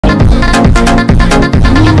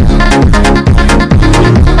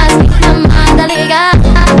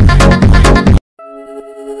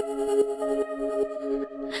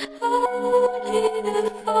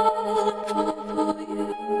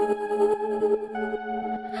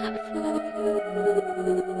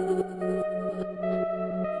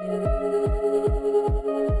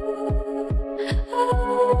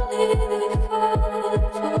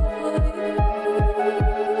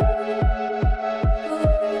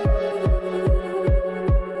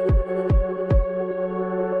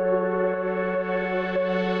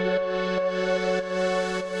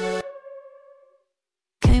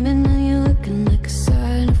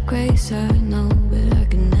I know, but I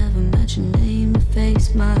can never match your name to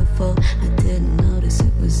face my fault. I didn't notice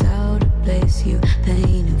it was out of place. You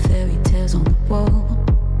painted fairy tales on the wall,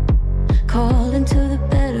 calling to the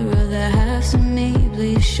better of the halves of me.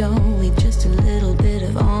 Please show me just a little bit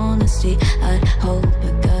of honesty. I'd hope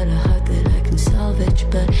I got a heart that I can salvage,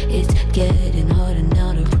 but it's getting harder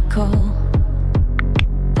now to recall.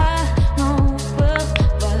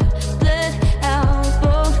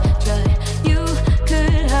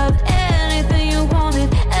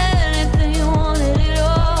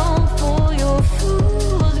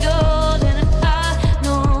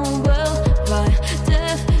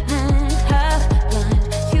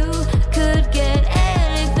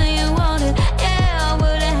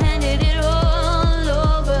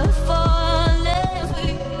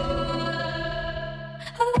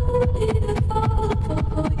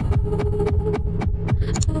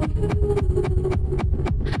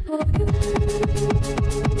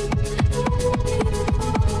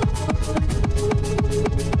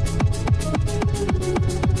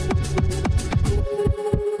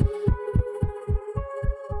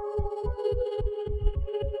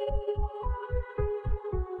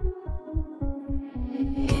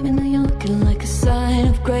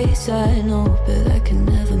 I know, but I can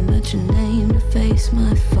never match your name to face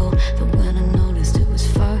my fault. But when I noticed it was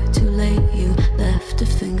far too late, you left a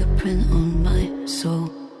fingerprint on my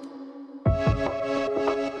soul.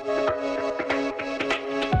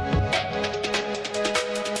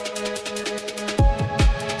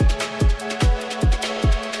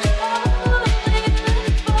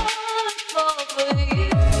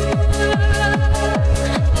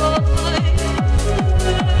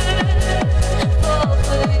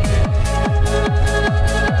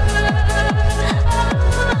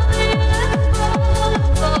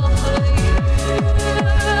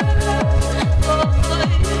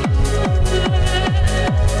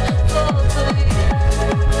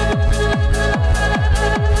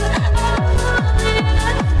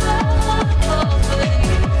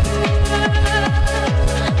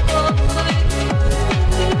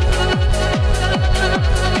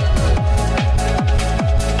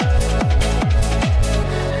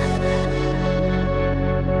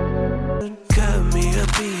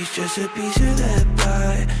 Just a piece of that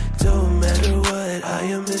pie. Don't matter what, I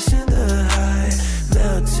am missing the high.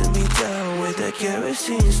 Melting me down with a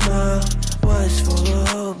kerosene smile. Was full of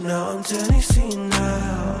hope, now I'm turning scene